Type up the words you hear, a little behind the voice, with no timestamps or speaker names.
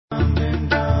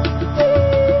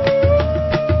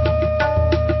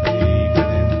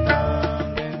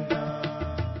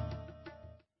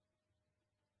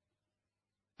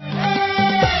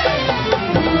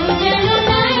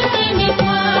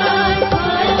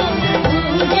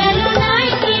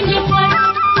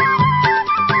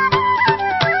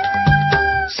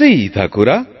सीधा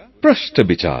कुरा प्रष्ट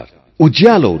विचार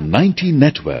उज्यालो 90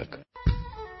 नेटवर्क।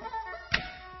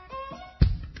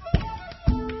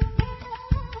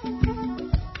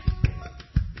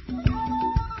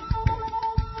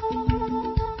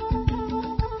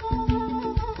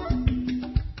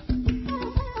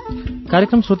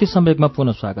 कार्यक्रम श्रुति सम्वेकमा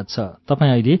पुनः स्वागत छ।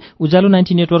 तपाईं अहिले उज्यालो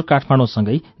 90 नेटवर्क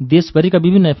काठमाडौँसँगै देशभरिका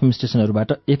विभिन्न एफएम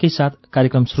स्टेशनहरूबाट एकैसाथ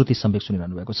कार्यक्रम श्रुति सम्वेक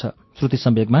सुनिरहनु भएको छ। श्रुति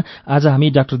सम्वेकमा आज हामी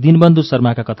डाक्टर दीनबन्धु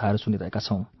शर्माका कथाहरू सुनिरहेका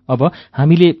छौं। अब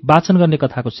हामीले वाचन गर्ने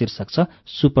कथाको शीर्षक छ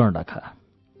सुपर्णखा।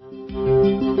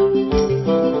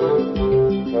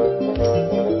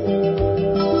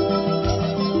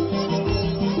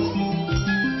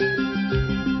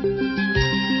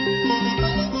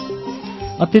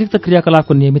 अतिरिक्त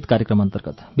क्रियाकलापको नियमित कार्यक्रम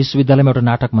अन्तर्गत विश्वविद्यालयमा एउटा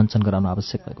नाटक मञ्चन गराउन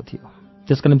आवश्यक भएको थियो।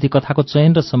 त्यसका निम्ति कथाको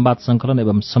चयन र संवाद सङ्कलन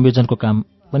एवं संयोजनको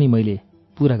काम पनि मैले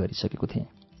पूरा गरिसकेको थिएँ।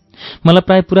 मलाई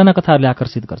प्राय पुराना कथाहरूले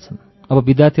आकर्षित गर्छन्। अब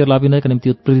विद्यार्थीहरूलाई अभिनयका निम्ति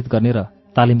उत्प्रेरित गर्ने र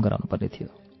तालिम गराउनु पर्ने थियो।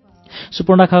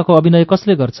 सुपर्णखाको अभिनय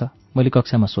कसले गर्छ? मैले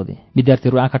कक्षामा सोधेँ।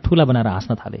 विद्यार्थीहरू आँखा ठूला बनाएर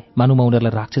हाँस्न थाले। मानौ म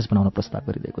उनीहरूलाई राक्षस बनाउन प्रस्ताव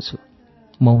गरिरहेको छु।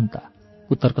 मौनता।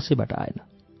 उत्तर कसैबाट आएन।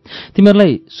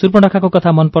 तिमीहरूलाई सुपर्णखाको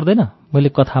कथा मन पर्दैन? मैले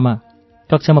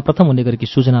कक्षामा प्रथम हुने गरेकी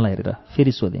सूचनालाई हेरेर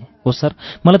फेरि सोधेँ। हो सर,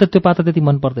 मलाई त त्यो पात्र त्यति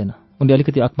मन पर्दैन। उनले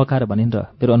अलिकति अकमकाएर भनिन्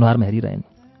र मेरो अनुहारमा हेरिरहेन्।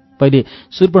 पहिले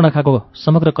सुपर्णखाको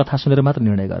समग्र कथा सुनेर मात्र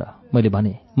निर्णय गर। मैले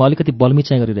भने म अलिकति बल्मी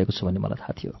चाहिँ गरिरहेको छु भन्ने मलाई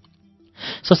थाहा थियो।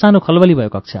 ससानो खलबली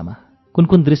भयो कक्षामा। कुन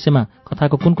कुन दृश्यमा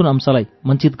कथाको कुन कुन अंशलाई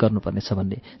मञ्चित गर्नुपर्नेछ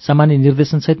भन्ने सामान्य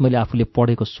निर्देशनसहित मैले आफूले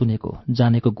पढेको, सुनेको,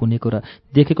 जानेको, गुनेको र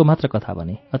देखेको मात्र कथा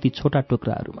भने अति छोटा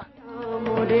टुक्राहरूमा।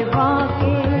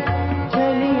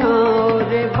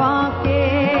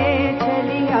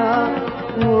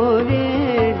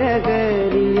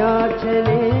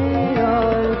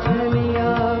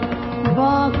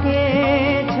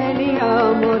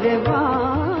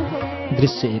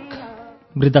 दृश्य 1।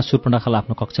 वृद्धा सुपर्णखालाई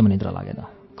आफ्नो कक्षमा निद्रा लागेन।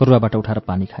 करुवाबाट उठाएर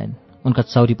पानी खाइन्। उनका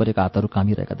चौरी परेका हातहरू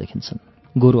कामिरहेका देखिन्छन्।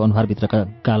 गोरु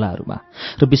अनुहारभित्रका गालाहरूमा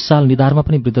र विशाल निधारमा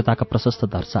पनि वृद्धताका प्रशस्त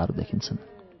धर्साहरू देखिन्छन्।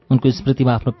 उनको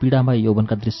स्मृतिमा आफ्नो पीडामय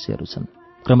यौवनका दृश्यहरू छन्।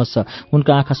 क्रमशः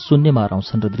उनका आँखा शून्यमा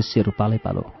हराउँछन् र दृश्यहरू पालै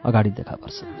पालो अगाडि देखा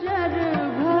पर्छन्।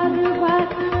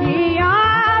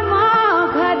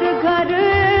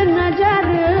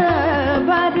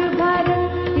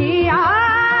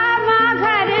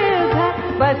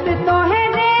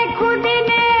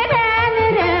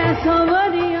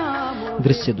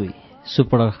 दृश्य 2।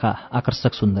 सुपर्णखा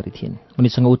आकर्षक सुन्दरी थिइन्।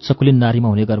 उनीसँग उच्च कुलीन नारीमा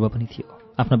हुने गर्व पनि थियो।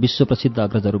 आफ्ना विश्वप्रसिद्ध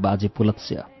अग्रजहरू बाजे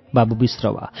पुलत्स्य, बाबु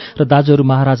विश्रवा र दाजुहरू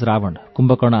महाराज रावण,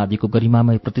 कुम्भकर्ण आदिको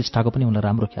गरिमामय प्रतिष्ठाको पनि उनलाई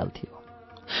राम्रो ख्याल थियो।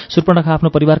 सुपर्णखा आफ्नो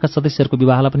परिवारका सदस्यहरूको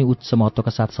विवाहलाई पनि उच्च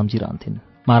महत्त्वका साथ सम्झिरहन्थिन्।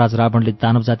 महाराज रावणले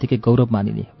दानव जातिकै गौरव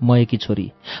मानिने मयकी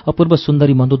छोरी अपूर्व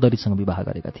सुन्दरी मन्दोदरीसँग विवाह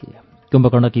गरेका थिए।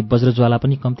 कुम्भकर्णकी वज्रज्वाला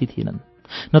पनि कम्ती थिएनन्।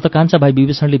 न त कान्छा भाइ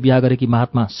विभीषणले विवाह गरेकी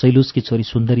महात्मा शैलुषकी छोरी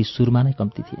सुन्दरी सुरमा नै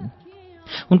कम्ती थिइन्।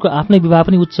 उनको आफ्नै विवाह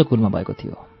पनि उच्च कुलमा भएको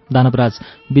थियो। दानवराज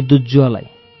विद्युज्वलाई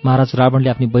महाराज रावणले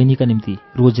आफ्नी बहिनीका निम्ति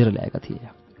रोजेर ल्याएका थिए।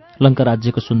 लङ्का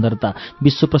राज्यको सुन्दरता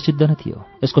विश्व प्रसिद्ध नै थियो।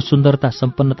 यसको सुन्दरता,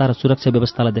 सम्पन्नता र सुरक्षा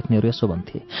व्यवस्थालाई देख्नेहरू यसो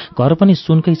भन्थे, घर पनि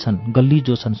सुनकै छन्, गल्ली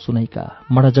जो छन्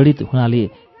सुनैका, मडजडित हुनाले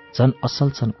झन् असल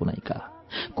छन् कुनैका।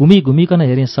 घुमी घुमिकन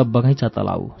हेरे सब बगैँचा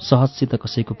तलाउ, सहजसित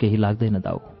कसैको केही लाग्दैन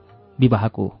दाउ।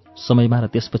 विवाहको समयमा र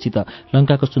त्यसपछि त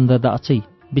लङ्काको सुन्दरता अझै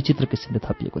विचित्र किसिमले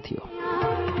थपिएको थियो।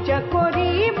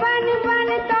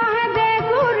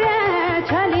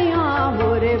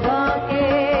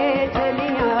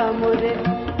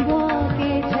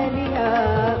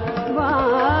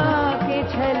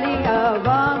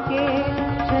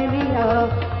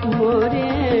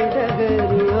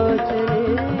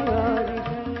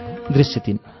 दृश्य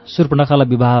 3। सुपर्णखालाई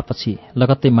विवाहपछि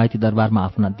लगत्तै माइती दरबारमा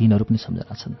आफ्ना दिनहरू पनि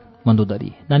सम्झना छन्।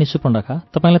 मन्दोदरी, नानी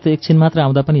सुपर्णखा, तपाईँलाई त एकछिन मात्र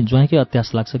आउँदा पनि ज्वाइँकै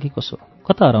अत्यास लाग्छ कि कसो?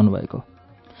 कता हराउनु भएको?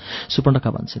 सुपर्णखा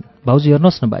भन्छन्, भाउजी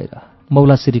हेर्नुहोस् न बाहिर,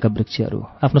 मौलासिरीका वृक्षहरू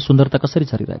आफ्नो सुन्दरता कसरी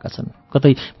छरिरहेका छन्।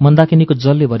 कतै मन्दाकिनीको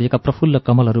जलले भरिएका प्रफुल्ल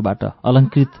कमलहरूबाट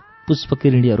अलङ्कृत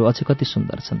पुष्पकिरणीहरू अझै कति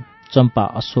सुन्दर छन्। चम्पा,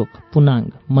 अशोक,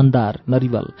 पुनाङ, मन्दार,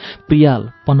 नरिवल, प्रियाल,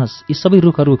 पनस यी सबै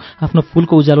रुखहरू आफ्नो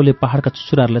फूलको उज्यालोले पहाडका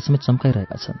चुचुराहरूलाई समेत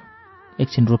चम्काइरहेका छन्।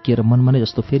 एकछिन रोकिएर मनमनै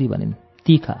जस्तो फेरि भनिन्,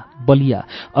 तीखा, बलिया,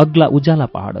 अग्ला उज्याला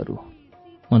पहाडहरू।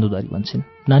 मन्दोदरी भन्छन्,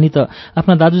 नानी त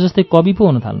आफ्ना दाजु जस्तै कवि पो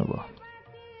हुन थाल्नुभयो।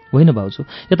 होइन भाउजू,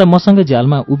 यता मसँगै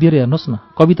झ्यालमा उभिएर हेर्नुहोस् न,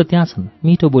 कवि त त्यहाँ छन्।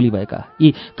 मिठो बोली भएका यी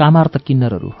कामार्त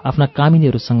किन्नरहरू आफ्ना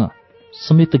कामिनीहरूसँग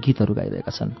संयुक्त गीतहरू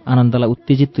गाइरहेका छन्, आनन्दलाई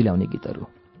उत्तेजित तुल्याउने गीतहरू।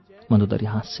 मन्दोदरी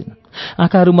हाँस्छिन्।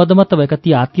 आँखाहरू मद्दमत्त भएका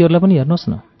ती हात्तीहरूलाई पनि हेर्नुहोस्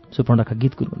न। सुपर्णखा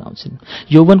गीत गुनगुनाउँछिन्,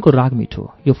 यौवनको राग मिठो,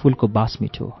 यो फूलको बास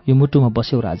मिठो, यो मुटुमा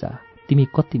बस्यौ राजा, तिमी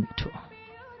कति मिठो।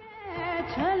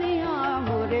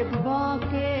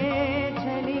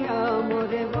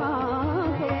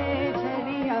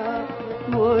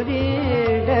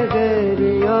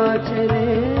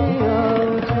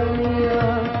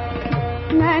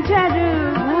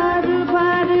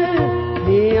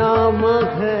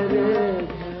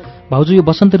 भाउजू, यो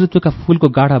बसन्त ऋतुका फूलको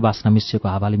गाढा बास्ना मिसिएको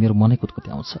हावाले मेरो मनै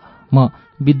कुतकुत्याउँछ। म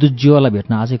विद्युत जीवलाई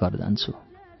भेट्न आजै घर जान्छु।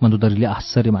 मन्दुदरीले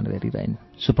आश्चर्य मानेर हेरिरहन्।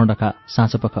 सुपर्णखा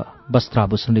साँझपख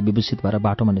वस्त्राभूषणले विभूषित भएर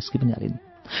बाटोमा निस्कि पनि हालिन्।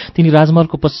 तिनी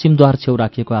राजमहलको पश्चिम द्वार छेउ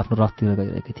राखिएको आफ्नो रथतिर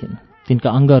गइरहेकी थिइन्। तिनका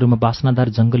अङ्गहरूमा बास्नादार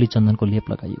जङ्गली चन्दनको लेप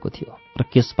लगाइएको थियो र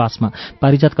केशपासमा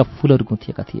पारिजातका फूलहरू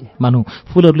गुँथिएका थिए। मानौ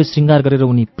फूलहरूले श्रृङ्गार गरेर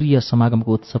उनी प्रिय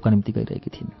समागमको उत्सवका निम्ति गइरहेकी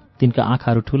थिइन्। तिनका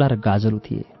आँखाहरू ठूला र गाजलु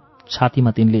थिए।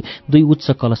 छातीमा तिनले 2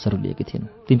 उच्च कलशहरू लिएकी थिइन्।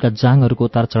 तिनका जाङहरूको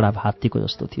उतार चढाव हात्तीको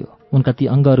जस्तो थियो। उनका ती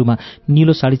अङ्गहरूमा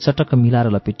नीलो साडी चटक्क मिलाएर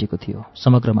लपेटिएको थियो।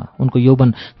 समग्रमा उनको यौवन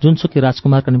जुनसुकै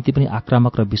राजकुमारका निम्ति पनि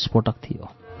आक्रामक र विस्फोटक थियो।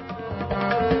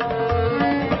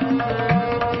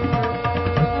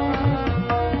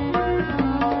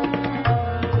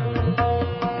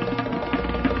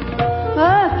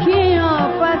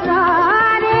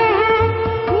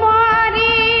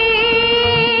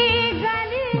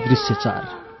 दृश्य 4।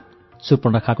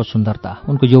 सुपर्णखाको सुन्दरता,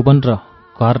 उनको यौवन र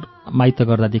घर माइत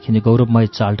गर्दा देखिने गौरवमय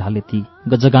चाल ढाले ती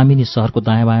गजगामिनी सहरको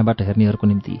दायाँ बायाँबाट हेर्नेहरूको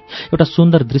निम्ति एउटा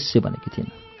सुन्दर दृश्य बनेकी थिइन्।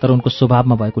 तर उनको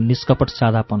स्वभावमा भएको निष्कपट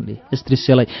सादापनले यस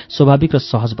दृश्यलाई स्वाभाविक र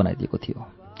सहज बनाइदिएको थियो।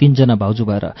 3 जना भाउजू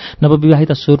भएर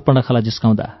नवविवाहिता सुपर्णखालाई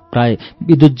जिस्काउँदा प्राय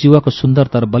विद्युत जीवको सुन्दर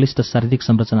तर बलिष्ठ शारीरिक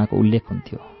संरचनाको उल्लेख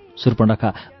हुन्थ्यो।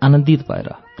 सुपर्णखा आनन्दित भएर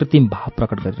कृत्रिम भाव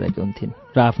प्रकट गरिरहेकी हुन्थिन्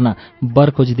र आफ्ना वर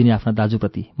खोजिदिने आफ्ना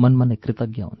दाजुप्रति मनमा नै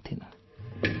कृतज्ञ हुन्थिन्।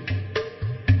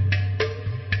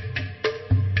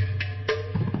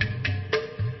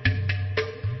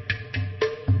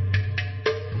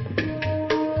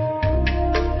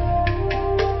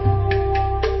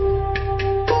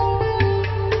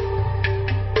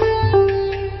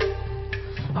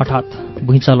 हठात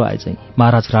भुइँचालो आए चाहिँ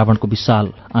महाराज रावणको विशाल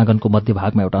आँगनको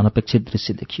मध्यभागमा एउटा अनपेक्षित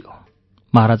दृश्य देखियो।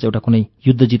 महाराज एउटा कुनै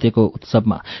युद्ध जितेको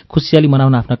उत्सवमा खुसियाली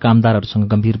मनाउन आफ्ना कामदारहरूसँग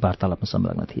गम्भीर वार्तालापमा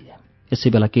संलग्न थिए। यसै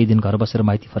बेला केही दिन घर बसेर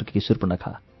माइती फर्केकी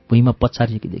सुपर्णखा भुइँमा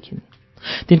पछारिएकी देखिन्।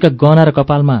 तिनका गहना र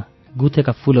कपालमा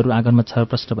गुथेका फूलहरू आँगनमा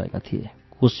छरप्रष्ट भएका थिए।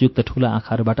 कोषयुक्त ठूला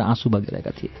आँखाहरूबाट आँसु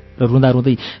बगिरहेका थिए र रुँदा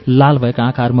रुँदै लाल भएका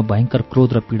आँखाहरूमा भयङ्कर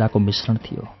क्रोध र पीडाको मिश्रण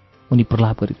थियो। उनी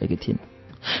प्रलाप गरिरहेकी थिइन्।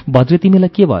 भद्रे, तिमीलाई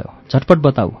के भयो? झटपट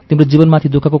बताऊ, तिम्रो जीवनमाथि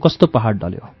दुःखको कस्तो पहाड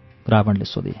डल्यो? रावणले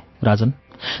सोधे। राजन,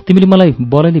 तिमीले मलाई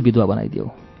बलैले विधवा बनाइदियौ।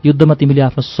 युद्धमा तिमीले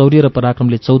आफ्नो शौर्य र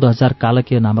पराक्रमले 14,000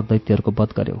 कालकीय नामक दैत्यहरूको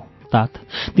वध गर्यौ। तात,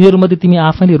 तिनीहरूमध्ये तिमी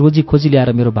आफैले रोजी खोजी ल्याएर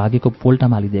मेरो भाग्यको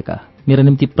पोल्टामा हालिदिएका मेरा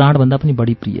निम्ति प्राणभन्दा पनि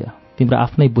बढी प्रिय तिम्रो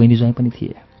आफ्नै बहिनी ज्वाइँ पनि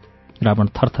थिए। रावण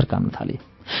थरथर काम्न थाले।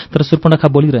 तर सुपर्णखा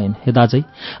बोलिरहन्। हे दाजै,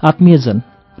 आत्मीयजन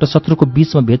र शत्रुको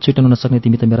बीचमा भेद छुट्याउन नसक्ने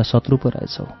तिमी त मेरा शत्रु पो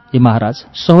रहेछौ। ए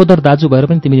महाराज, सहोदर दाजु भएर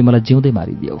पनि तिमीले मलाई जिउँदै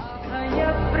मारिदियौ।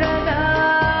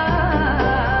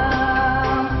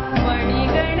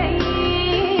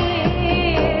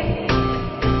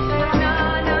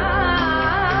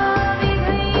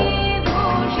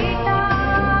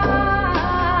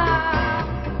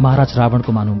 महाराज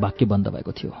रावणको मानव वाक्य बन्द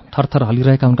भएको थियो। थरथर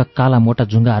हलिरहेका उनका काला मोटा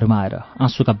जुङ्गाहरूमा आएर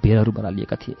आँसुका भेरहरू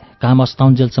बरालिएका थिए। काम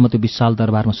अस्ताउन्जेलसम्म त्यो विशाल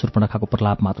दरबारमा सुपर्णखाको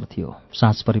प्रलाप मात्र थियो।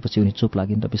 साँझ परेपछि उनी चुप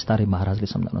लागिन् र बिस्तारै महाराजले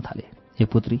सम्झाउन थाले। हे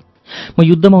पुत्री, म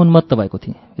युद्धमा उन्मत्त भएको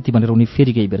थिएँ। यति भनेर उनी फेरि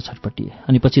केही बेर छटपटिए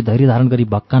अनि पछि धैर्य धारण गरी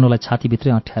भक्कानोलाई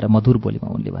छातीभित्रै अँठ्याएर मधुर बोलीमा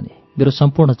उनले भने, मेरो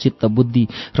सम्पूर्ण चित्त बुद्धि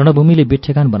रणभूमिले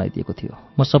बेठेगान बनाइदिएको थियो।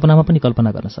 म सपनामा पनि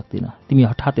कल्पना गर्न सक्दिनँ तिमी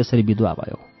हठात यसरी विधवा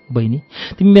भयौ। बहिनी,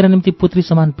 तिमी मेरा निम्ति पुत्री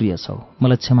समान प्रिय छौ।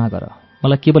 मलाई क्षमा गर।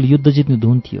 मलाई केवल युद्ध जित्ने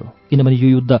धुन थियो, किनभने यो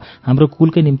युद्ध हाम्रो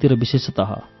कुलकै निम्ति र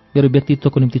विशेषतः मेरो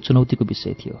व्यक्तित्वको निम्ति चुनौतीको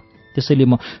विषय थियो। त्यसैले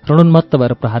म रणोन्मत्त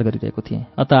भएर प्रहार गरिरहेको थिएँ।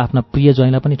 अत आफ्ना प्रिय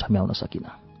ज्वाइँलाई पनि ठम्याउन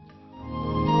सकिनँ।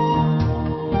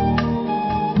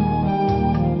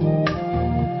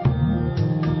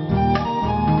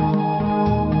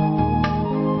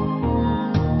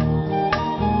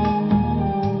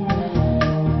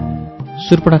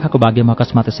 सुपर्णखाको भाग्यमा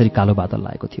अकस्मात यसरी कालो बादल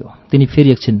लागेको थियो। तिनी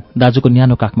फेरि एकछिन दाजुको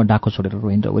न्यानो काखमा डाको छोडेर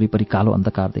रोइन् र वरिपरि कालो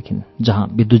अन्धकार देखिन्, जहाँ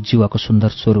विद्युत जीवाको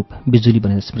सुन्दर स्वरूप बिजुली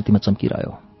बनेर स्मृतिमा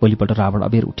चम्किरह्यो। भोलिपल्ट रावण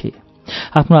अबेर उठे।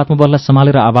 आफ्नो आत्मबललाई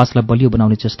सम्हालेर आवाजलाई बलियो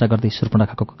बनाउने चेष्टा गर्दै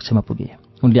सुपर्णखाको कक्षमा पुगे।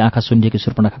 उनले आँखा सुन्दिएकी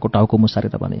सुपर्णखाको टाउको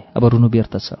मुसारेर भने, अब रुनु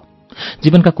व्यर्थ छ।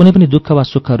 जीवनका कुनै पनि दुःख वा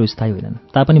सुखहरू स्थायी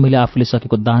होइनन्। तापनि मैले आफूले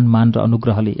सकेको दान, मान र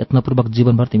अनुग्रहले यत्नपूर्वक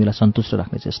जीवनभर तिमीलाई सन्तुष्ट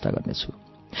राख्ने चेष्टा गर्नेछु।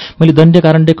 मैले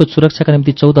दण्डकारण्यको सुरक्षाका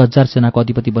निम्ति 14,000 सेनाको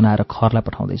अधिपति बनाएर खरलाई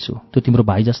पठाउँदैछु। त्यो तिम्रो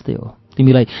भाइ जस्तै हो।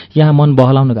 तिमीलाई यहाँ मन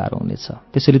बहलाउन गाह्रो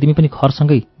हुनेछ। त्यसैले तिमी पनि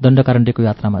खरसँगै दण्डकारण्यको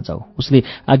यात्रामा जाऊ। उसले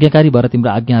आज्ञाकारी भएर तिम्रो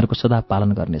आज्ञाहरूको सदा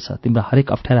पालन गर्नेछ। तिम्रा हरेक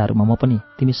अप्ठ्याराहरूमा म पनि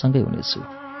तिमीसँगै हुनेछु।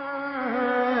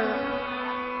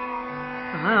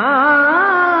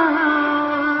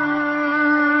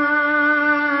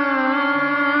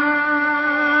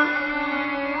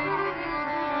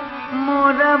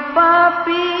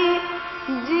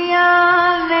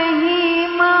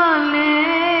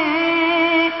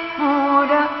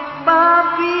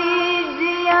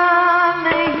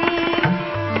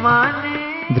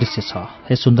 दृश्य छ।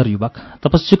 हे सुन्दर युवक,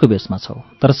 तपस्वीको वेशमा छौ,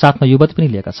 तर साथमा युवती पनि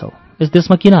लिएका छौ। यस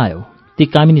देशमा किन आयौ? ती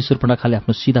कामिनी शूर्पणखाले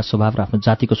आफ्नो सिधा स्वभाव र आफ्नो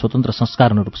जातिको स्वतन्त्र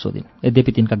संस्कार अनुरूप सोधिन्।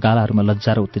 यद्यपि तिनका गालाहरूमा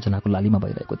लज्जा र उत्तेजनाको लालीमा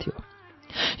भइरहेको थियो।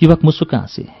 युवक मुसुक्क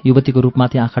हाँसे। युवतीको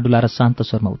रूपमाथि आँखा डुलाएर शान्त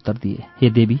स्वरमा उत्तर दिए, हे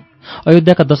देवी,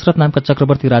 अयोध्याका दशरथ नामका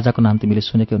चक्रवर्ती राजाको नाम तिमीले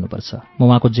सुनेकै हुनुपर्छ। म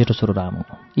उहाँको जेठो छोरो राम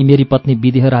हुँ। यी मेरी पत्नी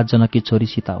विदेहराज जनककी छोरी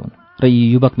सीता हुन् र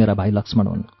यी युवक मेरा भाइ लक्ष्मण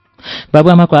हुन्।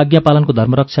 बाबुआमाको आज्ञा पालनको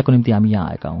धर्मरक्षाको निम्ति हामी यहाँ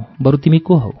आएका हौँ। बरु तिमी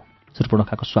को हौ?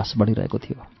 शूर्पणखाको श्वास बढिरहेको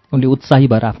थियो। उनले उत्साही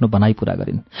भएर आफ्नो भनाइ पूरा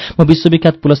गरिन्। म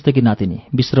विश्वविख्यात पुलस्त्यकी नातिनी,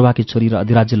 विश्रवाकी छोरी र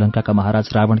अधिराज्य लङ्काका महाराज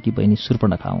रावणकी बहिनी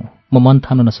शूर्पणखा हुँ। म मन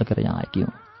थाम्न नसकेर यहाँ आएकी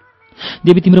हुँ।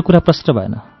 देवी, तिम्रो कुरा प्रष्ट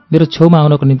भएन। मेरो छेउमा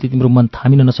आउनको निम्ति तिम्रो मन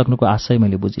थामिन नसक्नुको आशय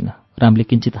मैले बुझिनँ। रामले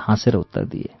किञ्चित हाँसेर उत्तर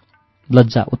दिए।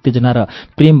 लज्जा, उत्तेजना र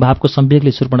प्रेम भावको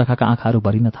सम्वेगले शूर्पणखाका आँखाहरू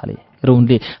भरिन थाले र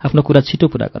उनले आफ्नो कुरा छिटो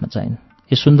पूरा गर्न चाहिन्।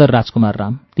 हे सुन्दर राजकुमार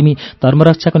राम, तिमी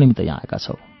धर्मरक्षाको निमित्त यहाँ आएका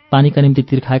छौ। पानीका निम्ति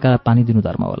तिर्खाएका पानी दिनु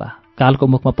धर्म होला। कालको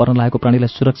मुखमा पर्न लागेको प्राणीलाई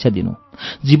सुरक्षा दिनु,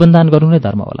 जीवनदान गर्नु नै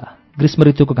धर्म होला। ग्रीष्म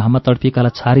ऋतुको घाममा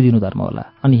तडपिएकालाई छारिदिनु धर्म होला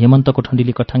अनि हेमन्तको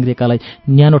ठण्डीले कठाङ्ग्रिएकालाई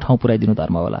न्यानो ठाउँ पुर्याइदिनु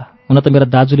धर्म होला। हुन त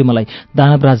मेरा दाजुले मलाई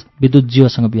दानवराज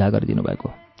विद्युतजीवसँग बिहा गरिदिनु भएको,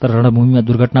 तर रणभूमिमा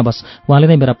दुर्घटनावश उहाँले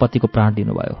नै मेरा पतिको प्राण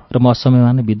लिनुभयो र म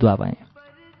असमयमा नै विधवा भएँ।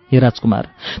 हे राजकुमार,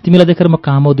 तिमीलाई देखेर म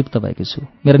कामोद्दीप्त भएकी छु।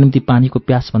 मेरा निम्ति पानीको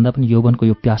प्यास भन्दा पनि यौवनको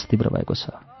यो प्यास तीव्र भएको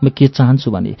छ। म के चाहन्छु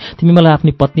भने तिमी मलाई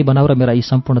आफ्नी पत्नी बनाऊ र मेरा यी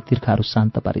सम्पूर्ण तिर्खाहरू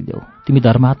शान्त पारिदेऊ। तिमी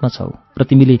धर्मात्मा छौ र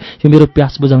तिमीले यो मेरो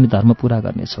प्यास बुझाउने धर्म पूरा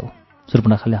गर्नेछौ।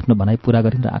 शूर्पणखाले आफ्नो भनाइ पूरा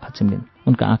गरिन् र आँखा चिम्लिन्।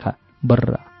 उनका आँखा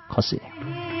बर्र खसे।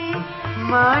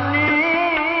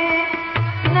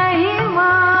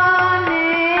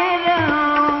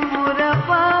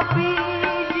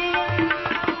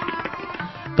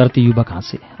 तर ती युवक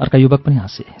हाँसे, अर्का युवक पनि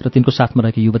हाँसे र तिनको साथमा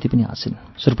रहेकी युवती पनि हाँसिन्।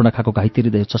 शूर्पणखाको घाइते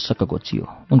हृदय चस्सक्क गोचियो।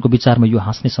 उनको विचारमा यो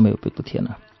हाँस्ने समय उपयुक्त थिएन।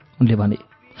 उनले भने,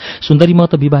 सुन्दरी, म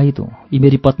त विवाहित हुँ। यी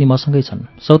मेरी पत्नी मसँगै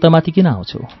छन्। सौतामाथि किन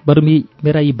आउँछौ? बरु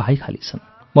मेरा यी भाइ खाली छन्।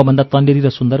 मभन्दा तन्नेरी र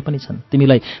सुन्दर पनि छन्।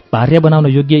 तिमीलाई भार्या बनाउन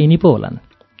योग्य यिनी पो होलान्।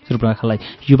 शूर्पणखालाई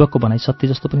युवकको भनाइ सत्य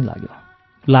जस्तो पनि लाग्यो।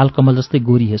 लाल कमल जस्तै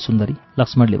गोरी हे सुन्दरी,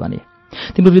 लक्ष्मणले भने,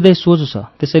 तिम्रो हृदय सोझो छ,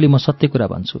 त्यसैले म सत्य कुरा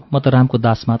भन्छु। म त रामको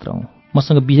दास मात्र हुँ।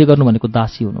 मसँग बिहे गर्नु भनेको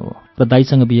दासी हुनु हो र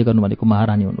दाईसँग बिहे गर्नु भनेको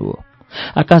महारानी हुनु हो।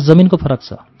 आकाश जमिनको फरक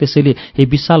छ। त्यसैले हे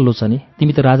विशाल लोचने,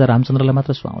 तिमी त राजा रामचन्द्रलाई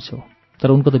मात्र सुहाउँछौ,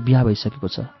 तर उनको त बिहा भइसकेको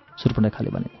छ।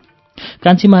 शूर्पणखाले भने,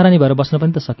 कान्छी महारानी भएर बस्न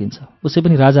पनि त सकिन्छ। उसै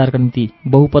पनि राजाहरूका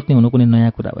निम्ति बहुपत्नी हुनु कुनै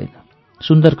नयाँ कुरा होइन।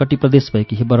 सुन्दर कटी प्रदेश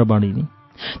भएकी हे बरबर्णिनी,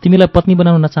 तिमीलाई पत्नी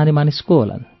बनाउन नचाहने मानिस को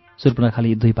होलान्? शूर्पणखाले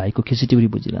यी दुई भाइको खिसिटिउरी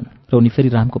बुझिनन् र उनी फेरि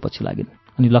रामको पछि लागिन्,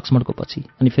 अनि लक्ष्मणको पछि,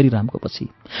 अनि फेरि रामको पछि।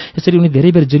 यसरी उनी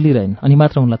धेरै बेर जिल्लिरहन्। अनि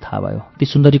मात्र उनलाई थाहा भयो ती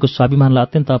सुन्दरीको स्वाभिमानलाई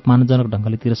अत्यन्त अपमानजनक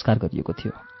ढङ्गले तिरस्कार गरिएको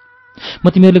थियो। म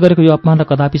तिमीहरूले गरेको यो अपमानलाई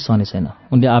कदापि सहने छैन,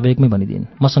 उनले आवेगमै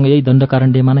भनिदिन्। मसँग यही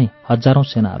दण्डकारण्यमा नै हजारौं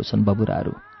सेनाहरू छन्,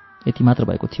 बबुराहरू। यति मात्र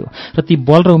भएको थियो र ती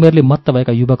बल र उमेरले मत्त भएका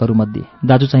युवकहरूमध्ये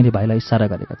दाजु चाहिँले भाइलाई इसारा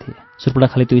गरेका थिए।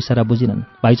 शूर्पणखाले त्यो इसारा बुझिनन्।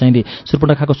 भाइ चाहिँले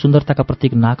शूर्पणखाको सुन्दरताका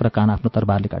प्रत्येक नाक र कान आफ्नो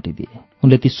तरबारले काटिदिए।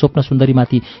 उनले ती स्वप्न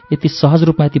सुन्दरीमाथि यति सहज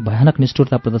रूपमा यति भयानक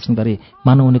निष्ठुरता प्रदर्शन गरे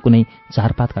मानव उनी कुनै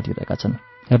झारपात काटिरहेका छन्।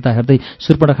 हेर्दा हेर्दै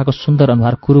शूर्पणखाको सुन्दर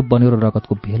अनुहार कुरूप बन्यो र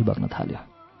रगतको भेल बग्न थाल्यो।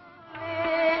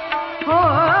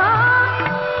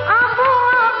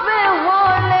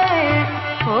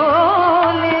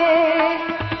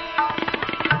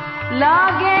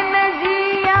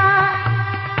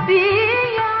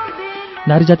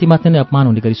 नारी जातिमाथि नै अपमान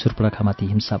हुने गरी शूर्पणखामाथि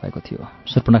हिंसा भएको थियो।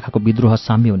 शूर्पणखाको विद्रोह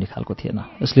साम्य हुने खालको थिएन।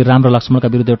 यसले राम र लक्ष्मणका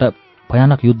विरुद्ध एउटा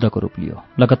भयानक युद्धको रूप लियो।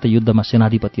 लगत्तै युद्धमा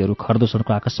सेनाधिपतिहरू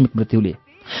खरदूषणको आकस्मिक मृत्युले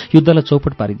युद्धलाई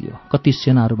चौपट पारिदियो। कति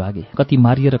सेनाहरू भागे, कति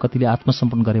मारिए र कतिले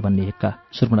आत्मसमर्पण गरे भन्ने हेक्का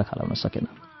शूर्पणखालाई हुन सकेन।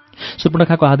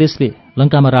 शूर्पणखाको आदेशले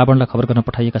लङ्कामा रावणलाई खबर गर्न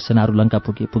पठाइएका सेनाहरू लङ्का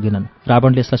पुगेनन्।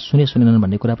 रावणले यसलाई सुनेनन्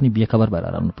भन्ने कुरा पनि बेखबर भएर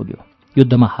हराउन पुग्यो।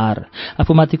 युद्धमा हार,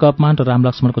 आफूमाथिको अपमान र राम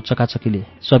लक्ष्मणको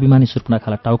चकाचकीले स्वाभिमानी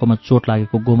शूर्पणखालाई टाउकोमा चोट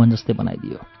लागेको गोमन जस्तै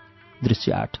बनाइदियो।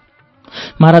 दृश्य 8।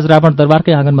 महाराज रावण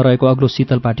दरबारकै आँगनमा रहेको अग्लो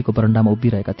शीतल पाटीको बरण्डामा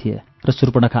उभिरहेका थिए र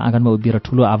शूर्पणखा आँगनमा उभिएर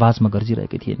ठूलो आवाजमा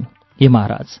गर्जिरहेकी थिइन्। हे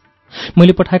महाराज,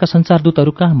 मैले पठाएका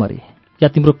सञ्चारदूतहरू कहाँ मरे? या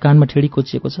तिम्रो कानमा ठेडी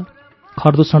कोचिएको छ?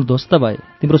 खरदूषण ध्वस्त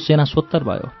भए, तिम्रो सेना सोत्तर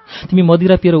भयो। तिमी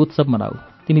मदिरा पिएर उत्सव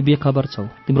मनाऊ। तिमी बेखबर छौ।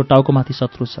 तिम्रो टाउकोमाथि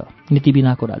शत्रु छ। नीति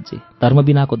बिनाको राज्य, धर्म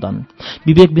बिनाको धन,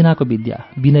 विवेक बिनाको विद्या,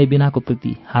 विनय बिनाको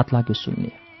प्रीति, हात लाग्यो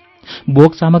शून्य।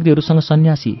 भोग सामग्रीहरूसँग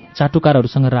सन्यासी,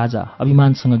 चाटुकारहरूसँग राजा,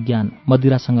 अभिमानसँग ज्ञान,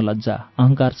 मदिरासँग लज्जा,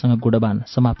 अहङ्कारसँग गुणवान,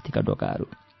 समाप्तिका ढोकाहरू।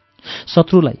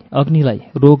 शत्रुलाई, अग्निलाई,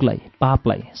 रोगलाई,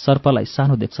 पापलाई, सर्पलाई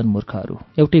सानो देख्छन् मूर्खहरू।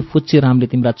 एउटै फुच्चे रामले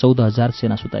तिम्रा 14,000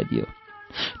 सेना सुताइदियो।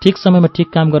 ठिक समयमा ठिक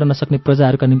काम गर्न नसक्ने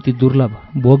प्रजाहरूका निम्ति दुर्लभ,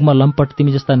 भोगमा लम्पट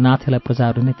तिमी जस्ता नाथेलाई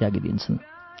प्रजाहरू नै त्यागिदिन्छन्।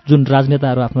 जुन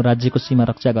राजनेताहरू आफ्नो राज्यको सीमा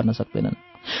रक्षा गर्न सक्दैनन्,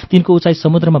 तिनको उचाइ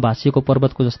समुद्रमा भासिएको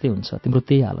पर्वतको जस्तै हुन्छ। तिम्रो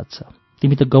त्यही हालत छ।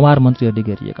 तिमी त गँवार मन्त्रीहरूले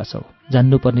घेरिएका छौ,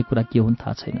 जान्नुपर्ने कुरा के हुन्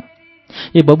थाहा छैन।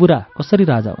 ए बबुरा, कसरी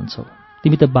राजा हुन्छौ?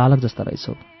 तिमी त बालक जस्ता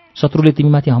रहेछौ। शत्रुले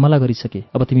तिमीमाथि हमला गरिसके,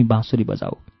 अब तिमी बाँसुरी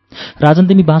बजाऊ। राजन,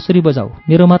 तिमी बाँसुरी बजाऊ,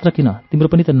 मेरो मात्र किन, तिम्रो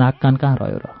पनि त नाक कान कहाँ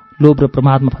रह्यो र? लोभ र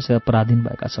प्रमादमा फसेर पराधीन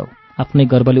भएका छौ। आफ्नै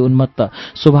गर्वले उन्मत्त,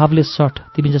 स्वभावले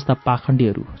सठ तिमी जस्ता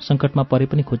पाखण्डीहरू सङ्कटमा परे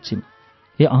पनि खोज्छिन्।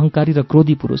 हे अहङ्कारी र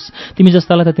क्रोधी पुरुष, तिमी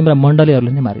जस्तालाई त तिम्रा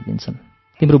मण्डलीहरूले नै मारिदिन्छन्।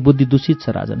 तिम्रो बुद्धि दूषित छ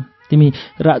राजन, तिमी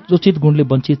राजोचित गुणले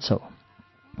वञ्चित छौ।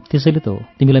 त्यसैले त हो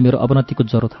तिमीलाई मेरो अवनतिको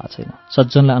जरो थाहा छैन।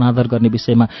 सज्जनलाई अनादर गर्ने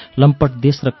विषयमा लम्पट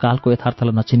देश र कालको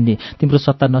यथार्थलाई नचिन्ने तिम्रो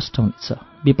सत्ता नष्ट हुनेछ।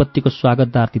 विपत्तिको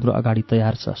स्वागतदार तिम्रो अगाडि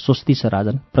तयार छ। स्वस्ति छ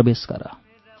राजन, प्रवेश गर।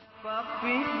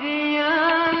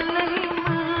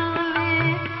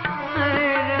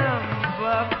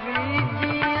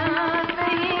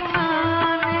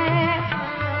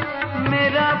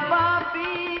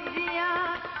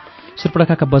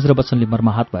 सुर्पणखाका वज्र वचनले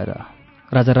मर्माहत भएर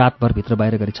राजा रातभर भित्र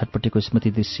बाहिर गरी छटपटेको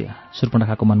स्मृति दृश्य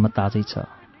सुर्पणखाको मनमा ताजै छ।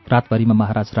 रातभरिमा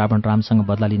महाराज रावण रामसँग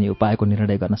बदला लिने उपायको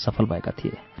निर्णय गर्न सफल भएका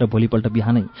थिए र भोलिपल्ट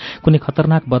बिहानै कुनै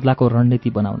खतरनाक बदलाको रणनीति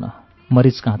बनाउन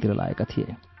मरिच कहाँतिर लागेका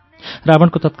थिए।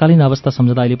 रावणको तत्कालीन अवस्था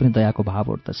सम्झँदा अहिले पनि दयाको भाव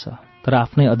उठ्दछ। तर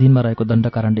आफ्नै अधीनमा रहेको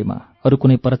दण्डकारण्यमा अरू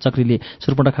कुनै परचक्रीले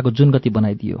सुर्पणखाको जुन गति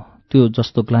बनाइदियो त्यो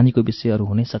जस्तो ग्लानीको विषय अरू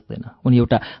हुनै सक्दैन। उनी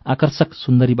एउटा आकर्षक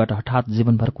सुन्दरीबाट हठात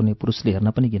जीवनभर कुनै पुरुषले हेर्न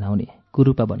पनि घिनाउने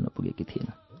कुरूपा बन्न पुगेकी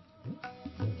थिइन्।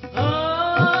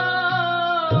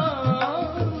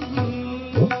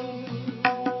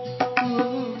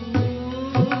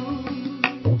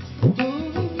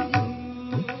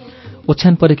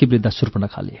 ओछ्यान परेकी वृद्धा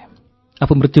सुर्पणखाले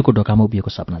आफू मृत्युको ढोकामा उभिएको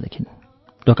सपना देखिन्।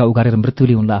 ढोका उगारेर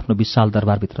मृत्युले उनलाई आफ्नो विशाल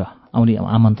दरबारभित्र आउने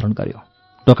आमन्त्रण गर्यो।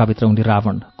 ढोकाभित्र उनले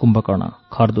रावण, कुम्भकर्ण,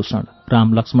 खरदूषण,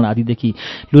 राम, लक्ष्मण आदिदेखि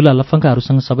लुला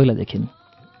लफङ्गाहरूसँग सबैलाई देखिन्।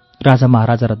 राजा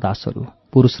महाराजा र दासहरू,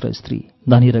 पुरुष र स्त्री,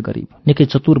 धनी र गरिब, निकै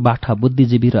चतुर बाठा,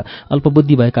 बुद्धिजीवी र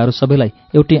अल्पबुद्धि भएकाहरू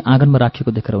सबैलाई एउटै आँगनमा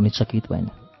राखिएको देखेर उनी चकित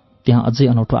भइन्। त्यहाँ अझै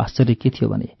अनौठो आश्चर्य के थियो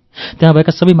भने त्यहाँ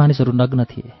भएका सबै मानिसहरू नग्न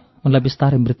थिए। उनलाई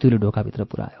बिस्तारै मृत्युले ढोकाभित्र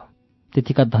पुर्यायो।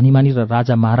 त्यतिका धनीमानी र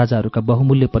राजा महाराजाहरूका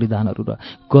बहुमूल्य परिधानहरू र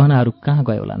गहनाहरू कहाँ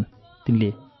गए होलान् तिनले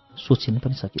सोचिन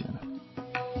पनि सकिनन्।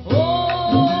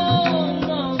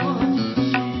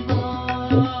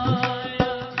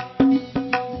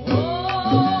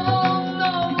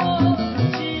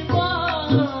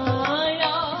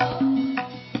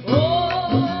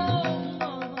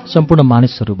 सम्पूर्ण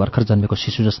मानिसहरू भर्खर जन्मेको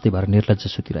शिशु जस्तै भएर निर्लज्ज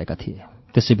सुतिरहेका थिए।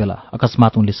 त्यसै बेला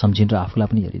अकस्मात उनले सम्झिन् र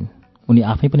आफूलाई पनि हेरिन्। उनी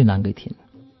आफै पनि नाङ्गै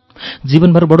थिइन्।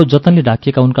 जीवनभर बडो जतनले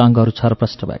ढाकिएका उनका अङ्गहरू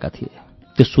छरप्रष्ट भएका थिए।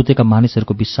 त्यो सुतेका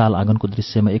मानिसहरूको विशाल आँगनको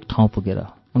दृश्यमा एक ठाउँ पुगेर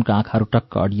उनका आँखाहरू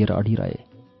टक्क अडिएर अडिरहे।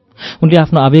 उनले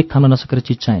आफ्नो आवेग थाम्न नसकेर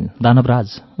चिच्चाइन्,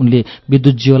 दानवराज। उनले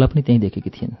विद्युत जीवलाई पनि त्यहीँ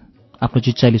देखेकी थिइन्। आफ्नो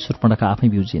चिच्चाइले सुर्पणखा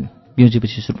आफै बिउजिन्।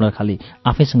 बिउजेपछि सुर्पणखाले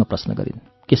आफैसँग प्रश्न गरिन्,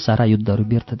 के सारा युद्धहरू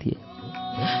व्यर्थ थिए?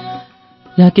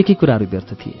 यहाँ के कुराहरू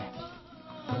व्यर्थ थिए?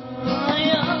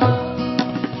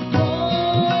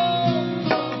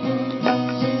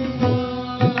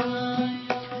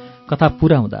 कथा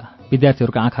पूरा हुँदा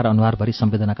विद्यार्थीहरूका आँखा र अनुहारभरि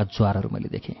संवेदनाका ज्वारहरू मैले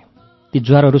देखेँ। ती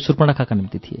ज्वारहरू सुर्पणखाका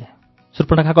निम्ति थिए।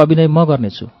 सुर्पणखाको अभिनय म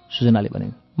गर्नेछु, सुजनाले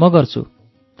भनिन्। म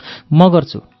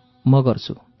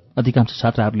गर्छु। अधिकांश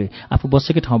छात्राहरूले आफू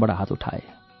बसेकै ठाउँबाट हात उठाए।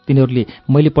 तिनीहरूले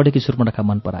मैले पढेकी सुर्पणखा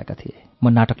मन पराएका थिए। म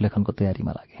नाटक लेखनको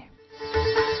तयारीमा लागेँ।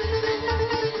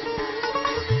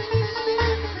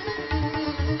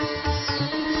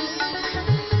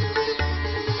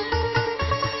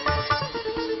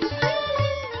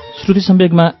 श्रुति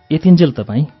सम्वेगमा यतिन्जेल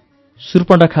तपाईँ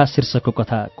सुर्पणखा शीर्षकको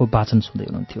कथाको वाचन सुन्दै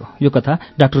हुनुहुन्थ्यो। यो कथा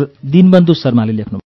डाक्टर दीनबन्धु शर्माले लेख्नु